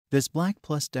This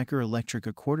Black+decker electric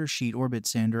a-quarter sheet orbit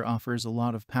sander offers a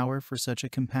lot of power for such a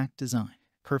compact design,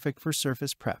 perfect for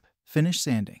surface prep, finish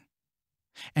sanding,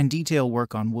 and detail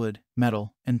work on wood,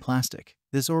 metal, and plastic.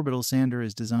 This orbital sander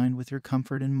is designed with your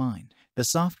comfort in mind. The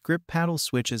soft grip paddle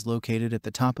switch is located at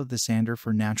the top of the sander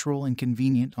for natural and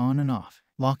convenient on and off.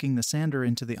 Locking the sander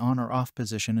into the on or off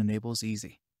position enables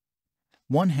easy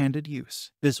one-handed use.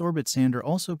 This orbit sander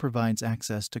also provides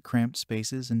access to cramped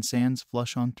spaces and sands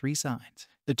flush on 3 sides.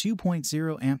 The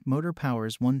 2.0 amp motor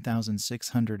powers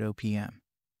 1600 OPM,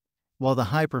 while the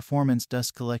high-performance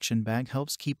dust collection bag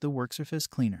helps keep the worksurface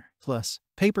cleaner. Plus,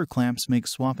 paper clamps make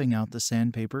swapping out the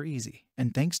sandpaper easy,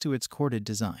 and thanks to its corded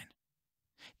design,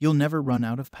 you'll never run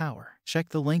out of power. Check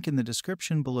the link in the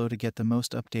description below to get the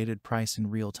most updated price in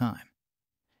real time.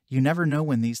 You never know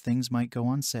when these things might go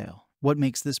on sale. What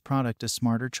makes this product a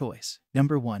smarter choice?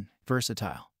 Number 1.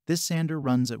 Versatile. This sander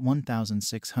runs at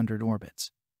 1600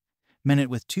 orbits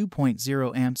minute with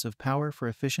 2.0 amps of power for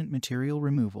efficient material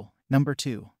removal. Number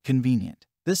 2. Convenient.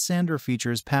 This sander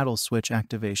features paddle switch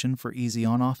activation for easy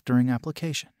on-off during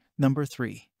application. Number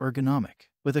 3. Ergonomic.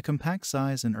 With a compact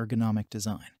size and ergonomic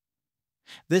design,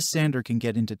 this sander can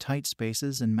get into tight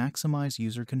spaces and maximize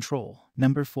user control.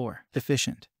 Number 4.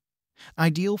 Efficient.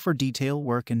 Ideal for detail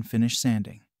work and finish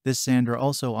sanding. This sander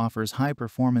also offers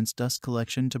high-performance dust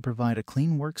collection to provide a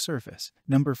clean work surface.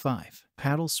 Number 5.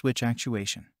 Paddle switch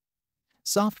actuation.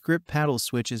 Soft grip paddle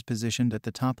switch is positioned at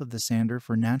the top of the sander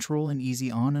for natural and easy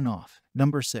on and off.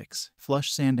 Number 6.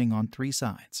 Flush sanding on 3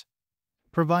 sides.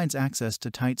 Provides access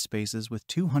to tight spaces with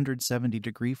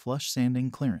 270-degree flush sanding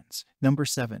clearance. Number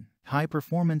 7.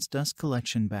 High-performance dust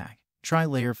collection bag.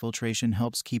 Tri-layer filtration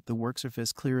helps keep the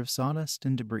worksurface clear of sawdust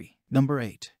and debris. Number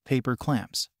 8. Paper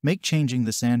clamps. Make changing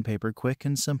the sandpaper quick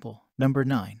and simple. Number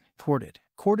 9. Corded.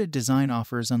 Corded design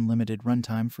offers unlimited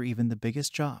runtime for even the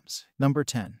biggest jobs. Number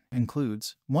 10.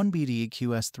 Includes 1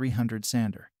 BDEQS300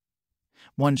 sander,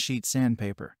 1 sheet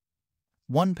sandpaper,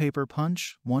 1 paper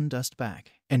punch, 1 dust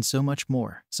bag, and so much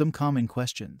more. Some common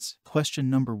questions. Question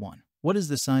number 1. What is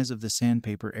the size of the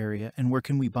sandpaper area and where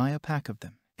can we buy a pack of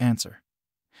them? Answer.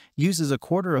 Uses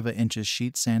 1/4 inch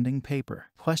sheet sanding paper.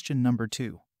 Question number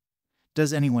 2.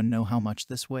 Does anyone know how much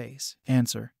this weighs?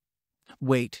 Answer.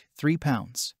 Weight, 3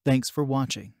 pounds. Thanks for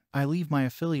watching. I leave my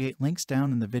affiliate links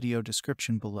down in the video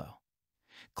description below.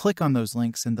 Click on those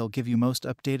links and they'll give you most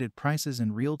updated prices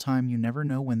in real time. You never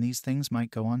know when these things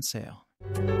might go on sale.